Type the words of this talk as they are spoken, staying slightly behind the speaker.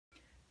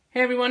Hey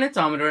everyone, it's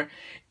Amador,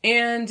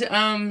 and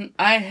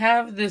I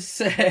have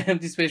this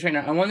empty space right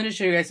now. I wanted to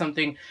show you guys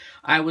something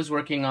I was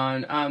working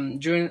on.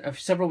 During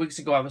several weeks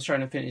ago, I was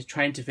trying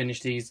to finish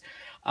these,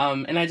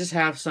 and I just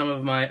have some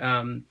of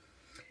my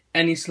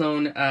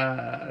Sloan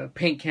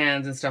paint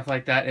cans and stuff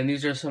like that. And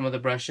these are some of the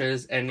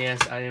brushes. And yes,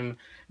 I am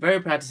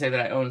very proud to say that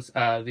I own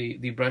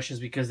the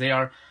brushes because they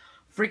are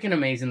freaking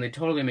amazing. They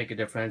totally make a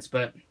difference,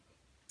 but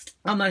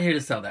I'm not here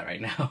to sell that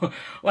right now.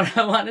 What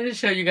I wanted to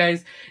show you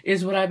guys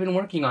is what I've been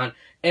working on.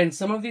 And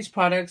some of these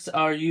products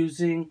are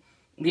using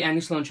the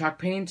Sloan Chalk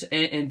Paint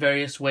in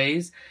various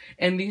ways.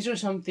 And these are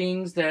some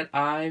things that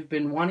I've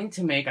been wanting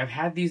to make. I've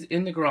had these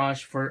in the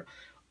garage for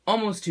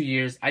almost 2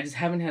 years. I just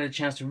haven't had a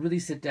chance to really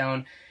sit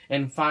down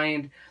and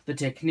find the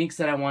techniques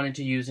that I wanted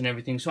to use and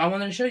everything. So I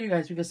wanted to show you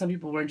guys because some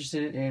people were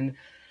interested in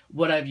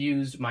what I've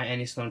used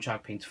my Sloan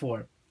Chalk Paints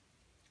for.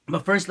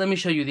 But first, let me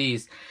show you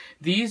these.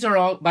 These are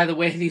all, by the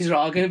way, these are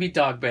all going to be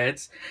dog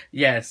beds.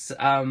 Yes,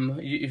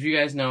 if you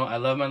guys know, I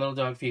love my little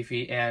dog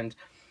Fifi, and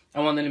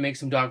I wanted to make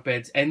some dog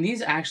beds. And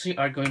these actually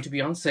are going to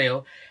be on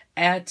sale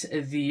at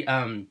the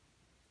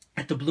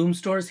Bloom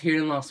stores here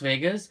in Las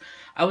Vegas.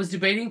 I was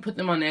debating putting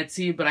them on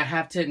Etsy, but I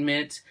have to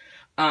admit,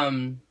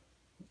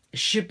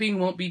 shipping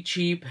won't be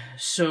cheap,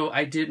 so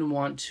I didn't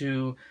want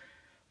to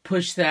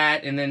push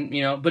that. And then,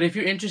 you know, but if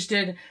you're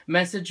interested,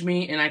 message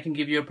me and I can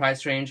give you a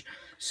price range.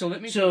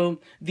 So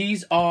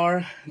these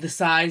are the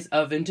size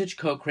of vintage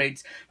Coke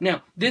crates.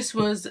 Now,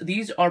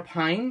 these are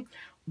pine,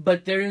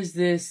 but there is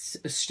this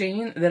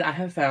stain that I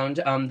have found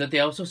that they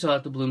also sell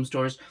at the Bloom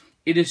stores.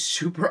 It is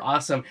super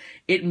awesome.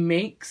 It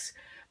makes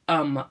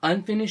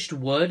unfinished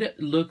wood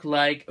look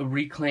like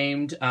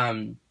reclaimed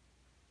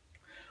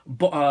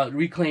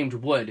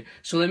wood.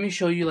 So let me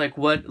show you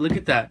look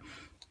at that.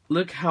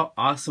 Look how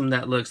awesome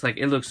that looks. Like,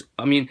 it looks,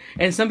 I mean,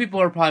 and some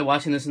people are probably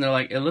watching this and they're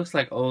like, it looks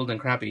like old and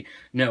crappy.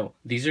 No,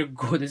 these are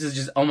good. This is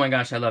just, oh my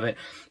gosh, I love it.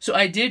 So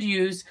I did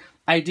use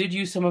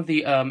some of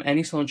the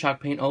Sloan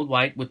Chalk Paint Old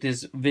White with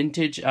this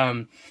vintage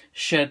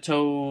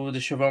Chateau de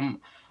Chevron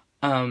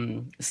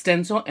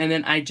stencil, and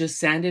then I just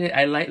sanded it.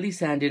 I lightly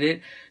sanded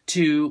it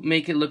to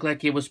make it look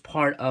like it was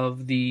part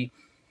of the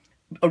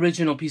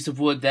original piece of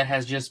wood that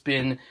has just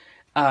been,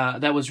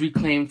 that was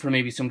reclaimed from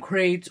maybe some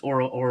crates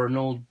or an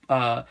old,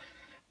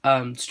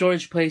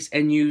 storage place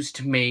and used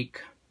to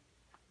make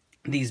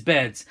these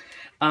beds.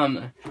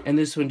 And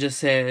this one just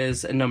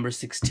says number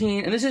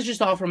 16, and this is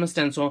just all from a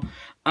stencil.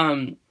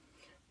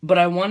 But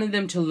I wanted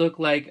them to look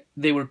like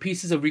they were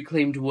pieces of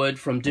reclaimed wood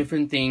from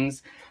different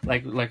things,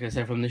 like I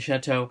said, from the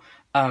Chateau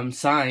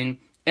sign,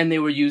 and they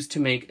were used to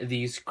make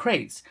these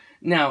crates.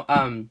 Now,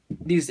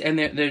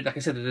 they're like I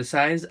said, they're the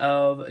size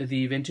of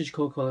the vintage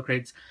Coca-Cola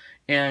crates,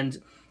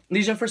 and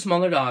these are for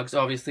smaller dogs,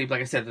 obviously.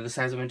 Like I said, they're the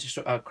size of vintage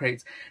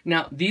crates.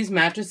 Now, these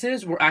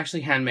mattresses were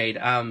actually handmade.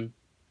 I'm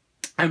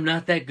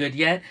not that good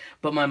yet,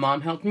 but my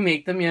mom helped me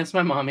make them. Yes,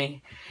 my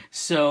mommy.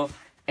 So,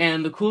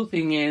 and the cool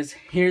thing is,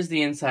 here's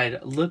the inside.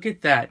 Look at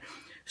that.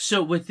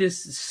 So with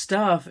this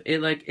stuff,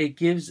 it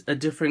gives a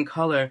different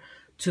color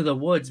to the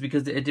woods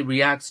because it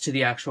reacts to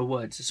the actual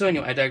woods. So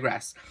anyway, I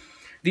digress.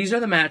 These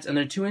are the mats, and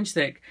they're 2-inch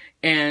thick,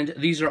 and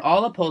these are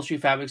all upholstery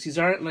fabrics. These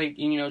aren't like,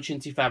 you know,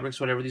 chintzy fabrics,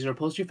 whatever. These are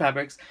upholstery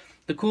fabrics.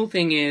 The cool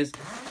thing is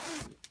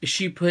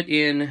she put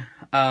in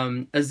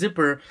a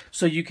zipper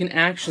so you can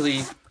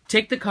actually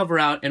take the cover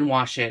out and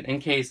wash it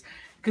in case,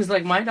 because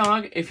like my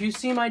dog, if you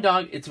see my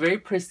dog, it's very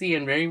prissy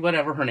and very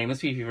whatever. Her name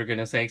is Fifi, for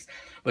goodness sakes,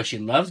 but she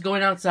loves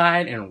going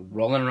outside and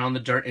rolling around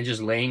the dirt and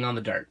just laying on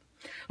the dirt.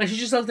 Like, she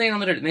just loves laying on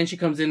the dirt, and then she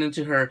comes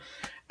into her,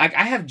 like,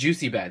 I have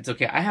juicy beds,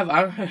 okay? I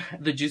have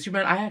the juicy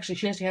bed. She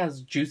actually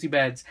has juicy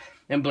beds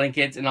and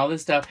blankets and all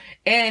this stuff,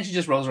 and she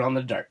just rolls around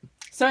the dirt.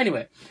 So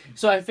anyway,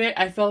 so I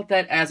felt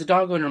that as a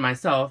dog owner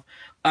myself,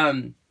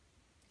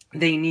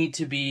 they need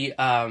to be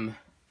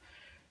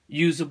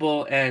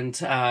usable and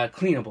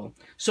cleanable.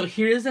 So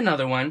here's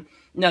another one.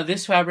 Now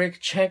this fabric,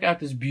 check out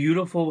this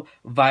beautiful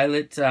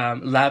violet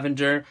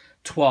lavender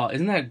toile.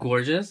 Isn't that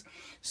gorgeous?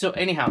 So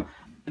anyhow,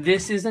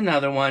 this is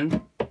another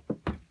one.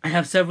 I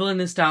have several in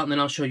this style, and then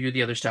I'll show you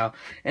the other style.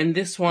 And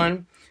this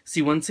one,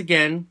 see, once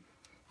again,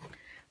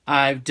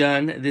 I've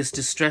done this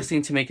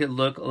distressing to make it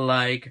look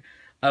like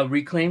a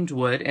reclaimed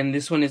wood. And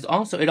this one is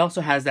also, it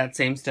also has that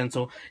same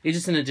stencil. It's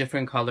just in a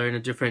different color, in a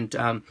different,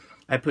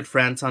 I put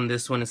France on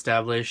this one,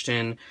 established,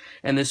 and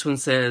this one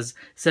says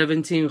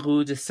 17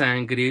 Rue de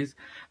Saint-Gris.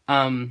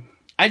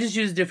 I just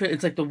use different,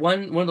 it's like the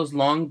one of those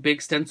long,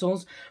 big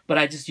stencils, but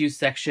I just use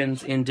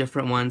sections in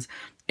different ones,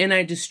 and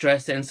I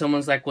distressed it, and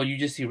someone's like, well, you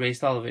just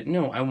erased all of it.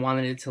 No, I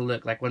wanted it to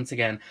look like, once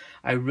again,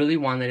 I really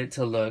wanted it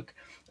to look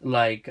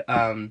like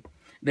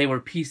they were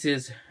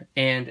pieces,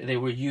 and they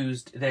were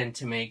used then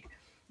to make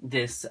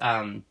this,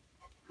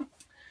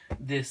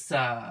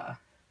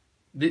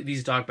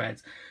 these dog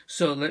beds.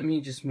 So let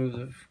me just move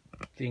the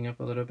thing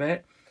up a little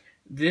bit.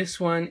 This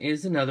one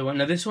is another one.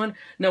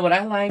 Now what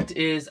I liked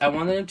is I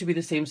wanted them to be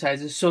the same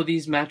sizes. So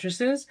these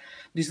mattresses,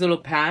 these little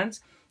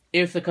pads,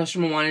 if the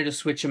customer wanted to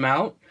switch them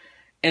out,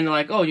 and they're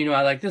like, oh, you know,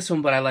 I like this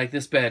one, but I like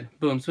this bed.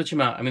 Boom, switch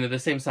them out. I mean, they're the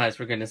same size,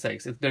 for goodness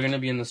sakes. They're going to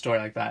be in the store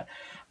like that.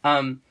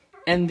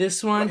 And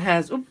this one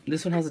has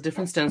a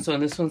different stencil,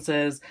 and this one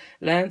says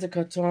 "Laine de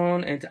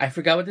coton," and I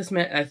forgot what this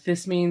meant.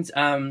 This means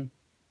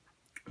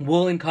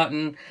wool and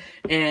cotton.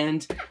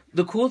 And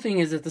the cool thing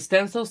is that the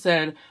stencil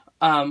said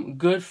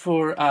good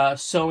for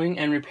sewing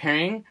and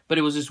repairing, but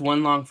it was just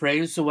one long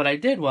phrase. So what I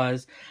did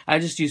was I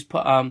just used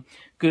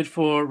good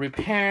for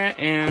repair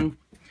and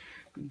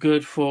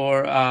good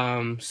for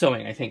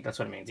sewing. I think that's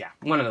what it means. Yeah,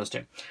 one of those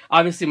two.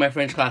 Obviously, my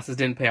French classes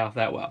didn't pay off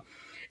that well.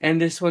 And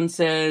this one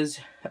says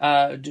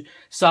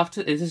soft.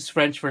 This is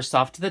French for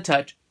soft to the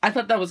touch. I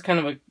thought that was kind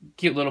of a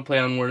cute little play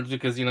on words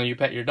because, you know, you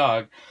pet your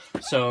dog.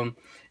 So,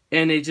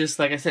 and it just,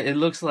 like I said, it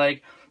looks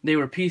like they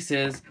were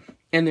pieces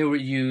and they were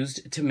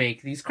used to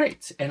make these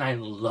crates. And I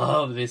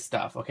love this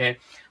stuff, okay?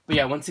 But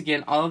yeah, once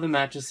again, all of the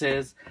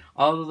mattresses,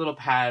 all the little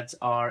pads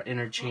are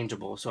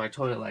interchangeable. So I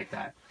totally like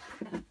that.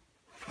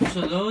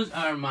 So those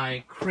are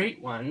my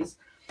crate ones,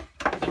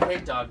 the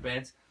crate dog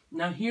beds.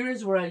 Now here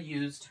is where I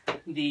used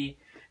the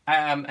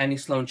any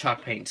Sloan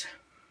Chalk paint.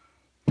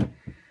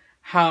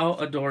 How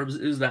adorbs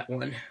is that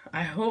one?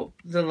 I hope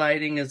the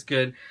lighting is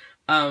good.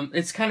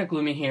 It's kind of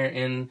gloomy here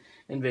in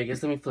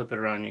Vegas. Let me flip it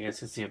around, you guys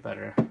can see it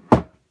better.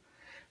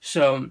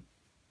 So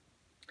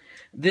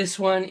this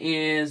one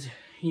is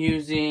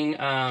using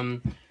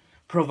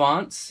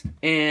Provence,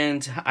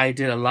 and I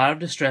did a lot of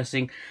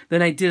distressing.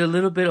 Then I did a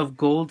little bit of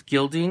gold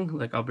gilding.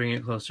 Like, I'll bring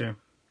it closer.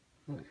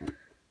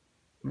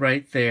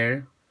 Right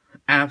there.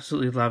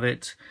 Absolutely love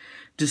it.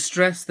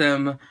 Distressed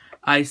them.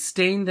 I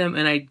stained them,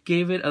 and I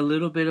gave it a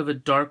little bit of a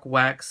dark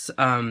wax,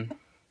 dark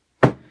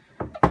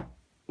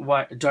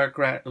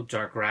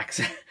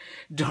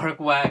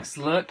wax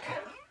look.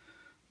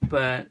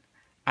 But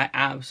I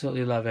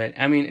absolutely love it.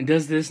 I mean,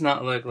 does this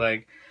not look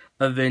like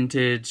a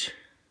vintage,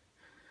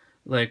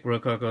 like,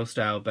 Rococo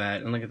style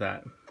bed? And look at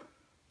that.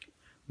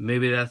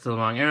 Maybe that's the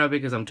wrong era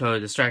because I'm totally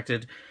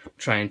distracted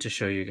trying to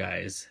show you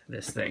guys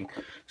this thing.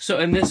 So,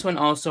 and this one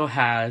also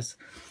has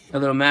a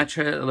little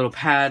mattress, a little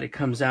pad. It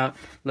comes out.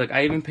 Look,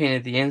 I even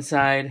painted the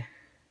inside.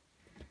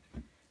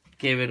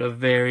 Gave it a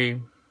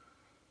very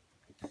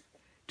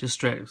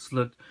distressed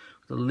look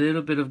with a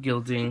little bit of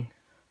gilding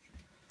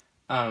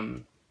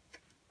on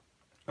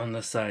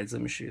the sides.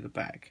 Let me show you the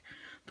back.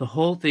 The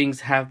whole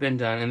things have been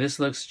done, and this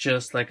looks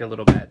just like a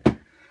little bed.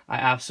 I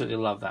absolutely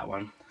love that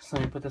one. So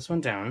let me put this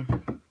one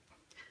down.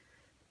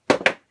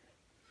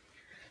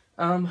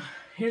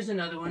 Here's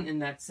another one in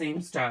that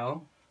same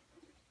style.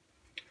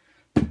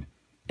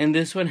 And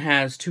this one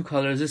has two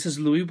colors. This is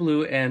Louis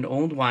Blue and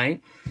Old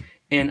White.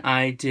 And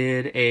I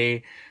did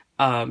a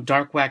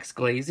dark wax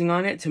glazing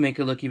on it to make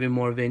it look even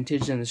more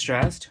vintage and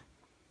distressed.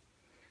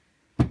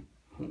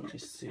 Let me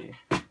see.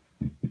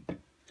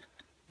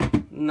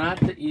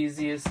 Not the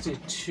easiest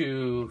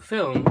to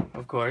film,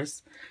 of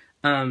course.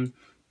 I'm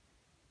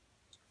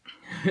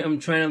trying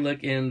to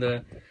look in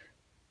the...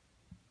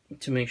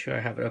 to make sure I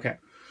have it. Okay.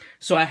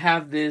 So I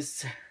have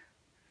this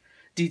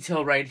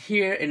detail right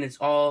here, and it's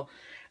all...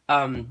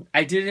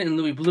 I did it in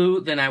Louis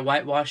Blue, then I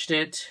whitewashed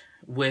it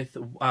with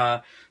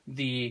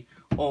the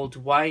Old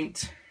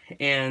White,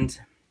 and...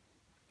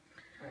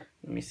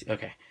 let me see.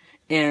 Okay.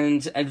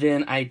 And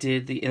then I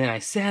did the... and then I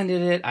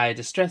sanded it. I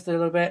distressed it a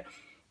little bit.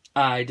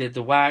 I did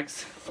the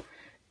wax.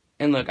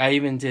 And look, I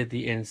even did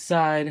the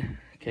inside.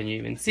 Can you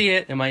even see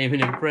it? Am I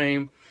even in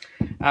frame?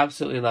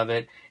 Absolutely love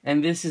it.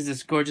 And this is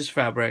this gorgeous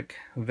fabric,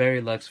 very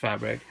luxe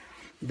fabric,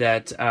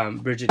 that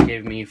Bridget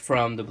gave me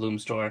from the Bloom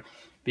store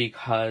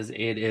because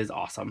it is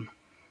awesome.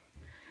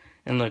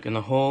 And look, and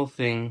the whole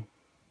thing.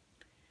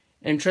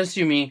 And trust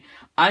you me,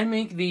 I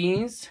make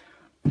these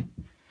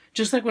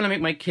just like when I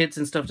make my kits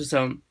and stuff to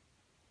sew.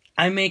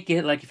 I make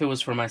it like if it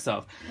was for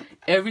myself.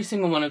 Every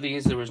single one of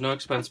these, there was no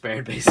expense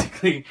spared,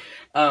 basically.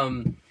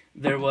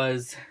 There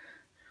was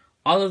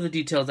all of the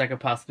details I could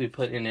possibly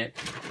put in it,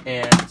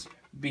 and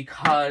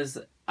because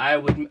I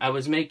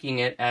was making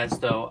it as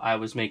though I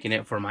was making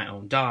it for my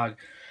own dog.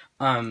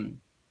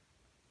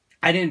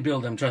 I didn't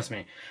build them, trust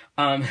me.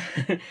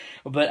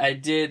 But I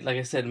did, like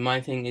I said,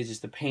 my thing is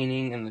just the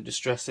painting and the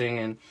distressing,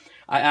 and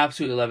I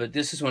absolutely love it.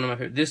 This is one of my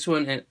favorite. This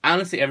one, and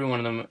honestly, every one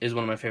of them is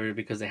one of my favorite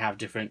because they have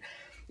different...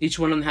 each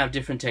one of them have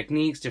different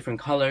techniques, different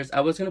colors.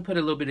 I was going to put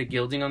a little bit of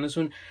gilding on this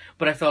one,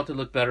 but I felt it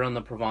looked better on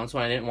the Provence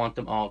one. I didn't want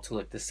them all to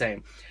look the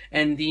same.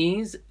 And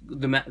these,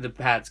 the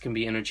pads can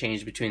be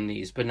interchanged between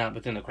these, but not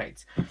within the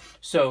crates.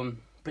 So,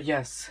 but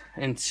yes,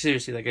 and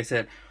seriously, like I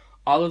said,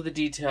 all of the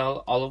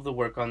detail, all of the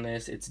work on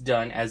this, it's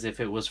done as if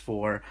it was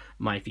for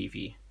my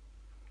Fifi.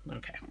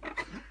 Okay,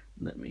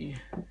 let me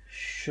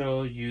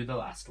show you the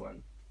last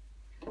one.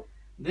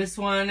 This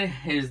one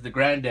is the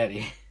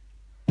granddaddy.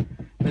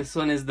 This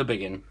one is the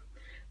biggin.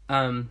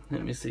 Let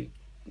me see.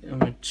 I'm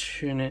gonna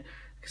turn it.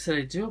 Like I said,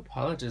 I do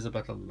apologize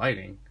about the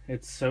lighting.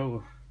 It's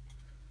so...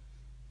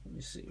 let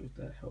me see if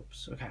that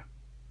helps. Okay.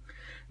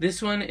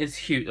 This one is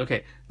huge.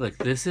 Okay, look,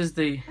 this is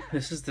the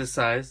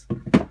size.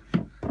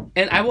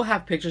 And I will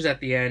have pictures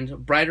at the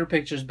end. Brighter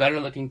pictures, better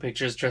looking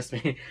pictures, trust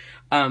me.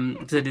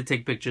 So I did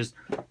take pictures.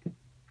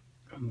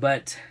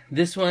 But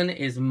this one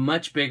is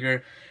much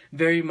bigger.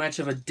 Very much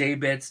of a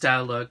daybed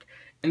style look.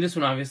 And this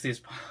one obviously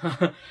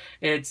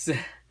is,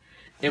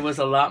 it was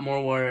a lot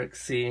more work.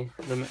 See,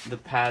 the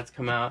pads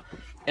come out,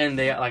 and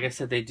they, like I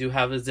said, they do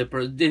have a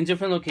zipper in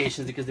different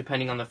locations because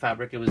depending on the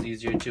fabric, it was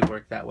easier to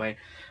work that way.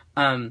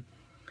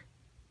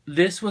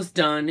 This was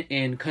done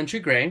in country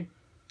gray.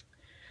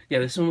 Yeah,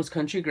 this one was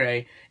country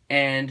gray,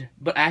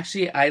 but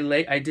actually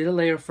I did a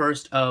layer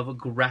first of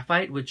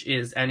graphite, which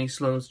is Annie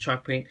Sloan's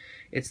chalk paint.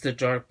 It's the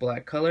dark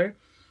black color,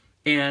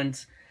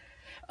 and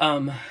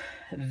then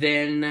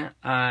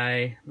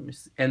I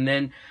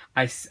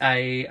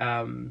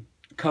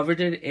covered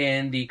it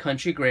in the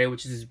country gray,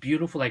 which is this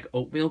beautiful like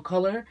oatmeal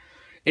color.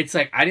 It's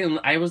like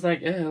I was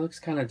like, it looks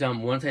kind of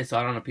dumb. Once I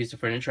saw it on a piece of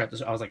furniture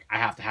I was like, I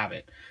have to have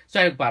it.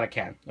 So I bought a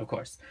can, of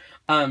course.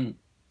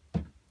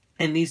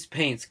 And these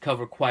paints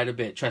cover quite a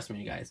bit, trust me,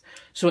 you guys.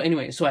 So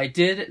anyway, so I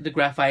did the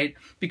graphite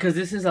because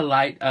this is a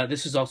light,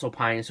 this is also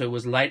pine, so it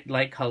was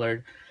light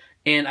colored.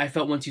 And I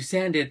felt once you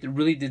sand it,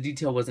 really the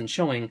detail wasn't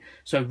showing.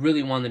 So I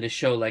really wanted to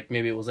show like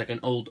maybe it was like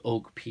an old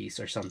oak piece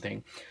or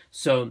something.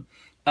 So,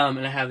 and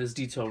I have this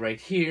detail right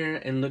here,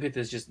 and look at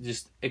this,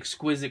 just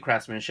exquisite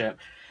craftsmanship.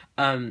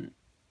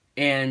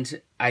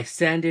 And I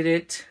sanded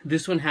it.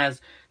 This one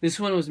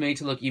was made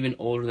to look even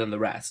older than the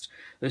rest.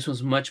 This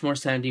one's much more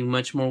sanding,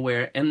 much more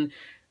wear. And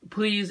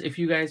please, if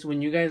you guys,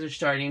 when you guys are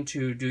starting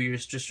to do your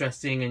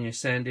distressing and your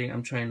sanding,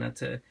 I'm trying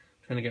to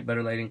get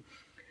better lighting.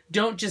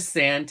 Don't just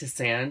sand to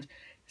sand.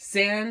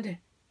 Sand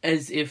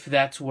as if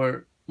that's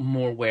where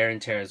more wear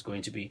and tear is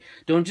going to be.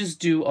 Don't just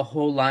do a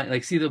whole line,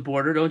 like see the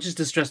border, don't just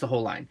distress the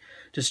whole line.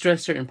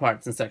 Distress certain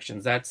parts and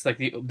sections. That's like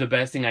the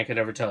best thing I could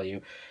ever tell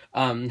you.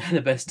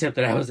 The best tip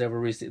that I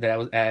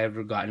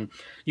ever gotten.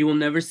 You will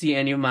never see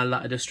any of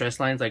my distress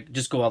lines like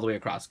just go all the way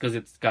across because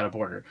it's got a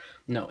border.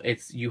 No,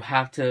 you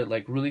have to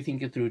like really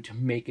think it through to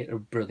make it a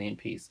brilliant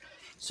piece.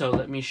 So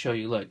let me show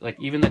you. Look, like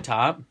even the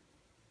top,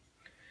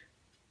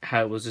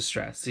 how it was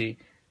distressed. See,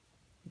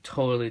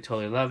 totally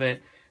love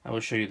it. I will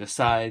show you the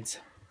sides,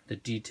 the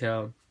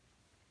detail.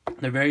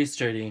 They're very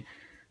sturdy.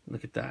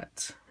 Look at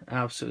that.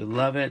 Absolutely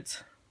love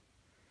it.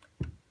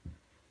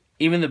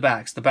 Even the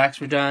backs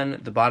were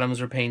done, the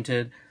bottoms were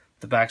painted,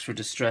 the backs were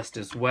distressed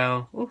as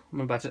well. Oh,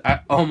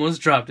 I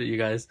almost dropped it, you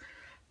guys.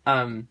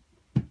 I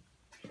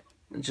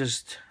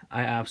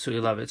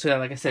absolutely love it. So yeah,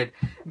 like I said,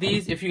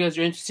 these, if you guys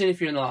are interested, if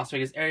you're in the Las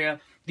Vegas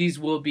area, these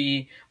will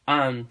be,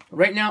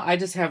 right now I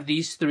just have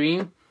these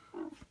three.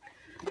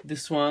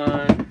 This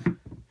one,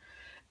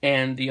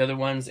 and the other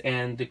ones,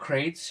 and the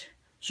crates.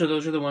 So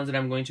those are the ones that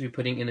I'm going to be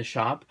putting in the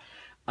shop.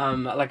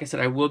 Like I said,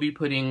 I will be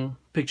putting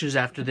pictures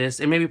after this,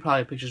 and maybe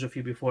probably pictures of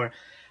you before.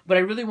 But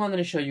I really wanted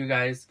to show you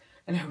guys,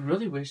 and I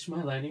really wish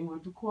my lighting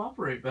would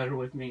cooperate better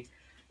with me.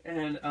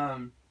 And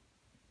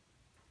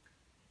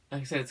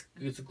like I said,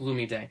 it's a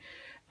gloomy day.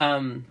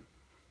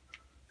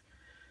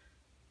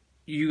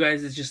 You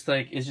guys,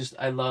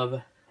 I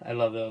love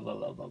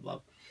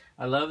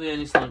the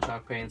Annie Sloan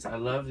chalk paints. I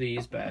love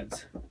these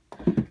beds.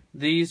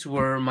 These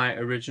were my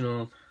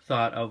original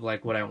thought of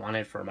like what I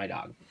wanted for my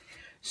dog.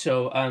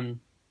 So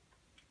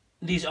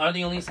these are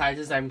the only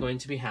sizes I'm going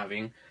to be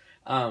having.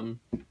 I'm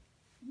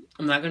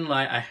not gonna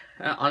lie,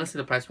 honestly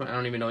the price point I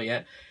don't even know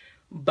yet,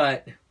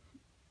 but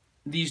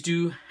these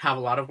do have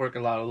a lot of work, a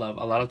lot of love,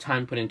 a lot of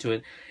time put into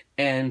it,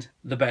 and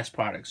the best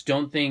products.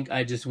 Don't think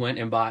I just went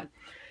and bought,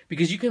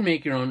 because you can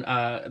make your own.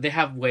 They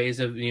have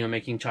ways of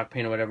making chalk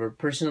paint or whatever.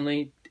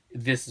 Personally,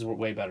 this is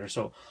way better.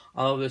 So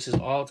all of this is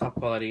all top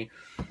quality.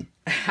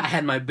 I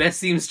had my best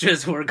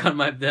seamstress work on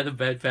the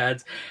bed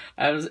pads.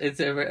 I just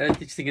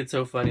think it's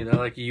so funny. They're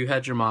like, you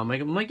had your mom make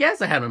them. I'm like,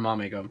 yes, I had my mom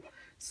make them.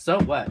 So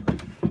what?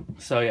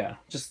 So yeah,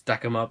 just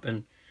stack them up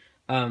and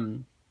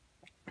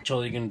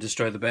totally gonna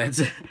destroy the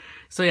beds.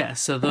 So yeah,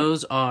 so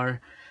those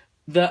are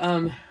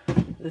the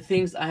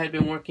things I had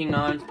been working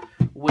on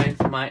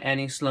with my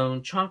Annie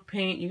Sloan chalk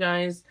paint, you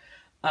guys.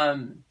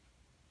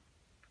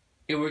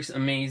 It works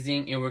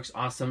amazing. It works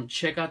awesome.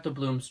 Check out the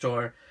Bloom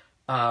store.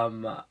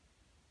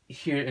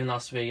 Here in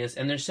Las Vegas,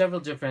 and there's several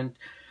different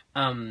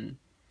Annie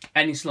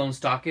Sloan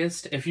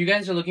stockists. If you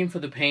guys are looking for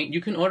the paint, you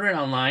can order it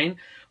online,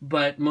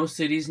 but most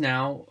cities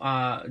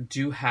now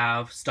do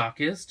have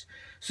stockists.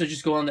 So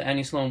just go on the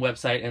Annie Sloan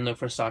website and look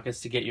for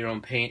stockists to get your own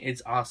paint.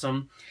 It's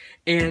awesome.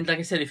 And like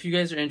I said, if you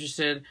guys are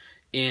interested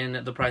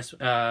in the price,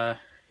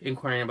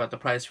 inquiring about the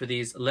price for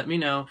these, let me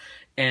know.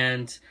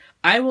 And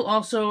I'm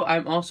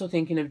also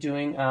thinking of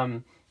doing,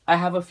 I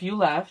have a few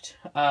left.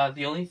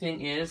 The only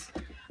thing is,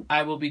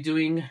 I will be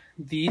doing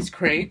these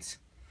crates.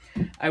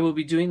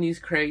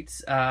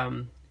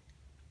 I'm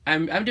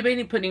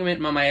debating putting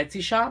them in my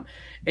Etsy shop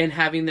and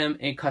having them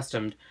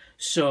customed.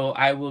 So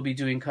I will be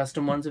doing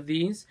custom ones of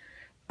these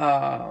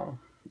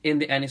in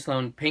the Annie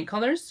Sloan paint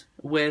colors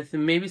with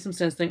maybe some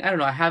stenciling. I don't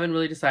know. I haven't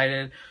really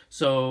decided.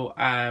 So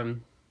I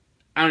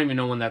don't even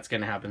know when that's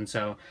going to happen.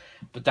 So,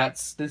 but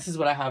this is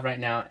what I have right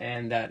now,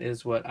 and that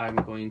is what I'm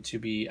going to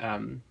be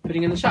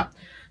putting in the shop.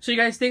 So you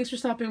guys, thanks for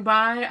stopping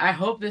by. I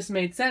hope this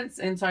made sense,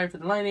 and sorry for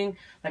the lighting.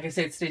 Like I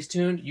said, stay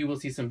tuned. You will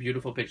see some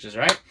beautiful pictures,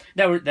 right?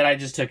 That I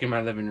just took in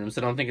my living room. So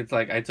don't think it's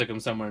like I took them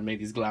somewhere and made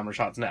these glamour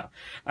shots now.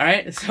 All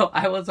right? So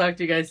I will talk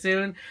to you guys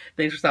soon.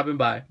 Thanks for stopping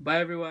by.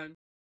 Bye, everyone.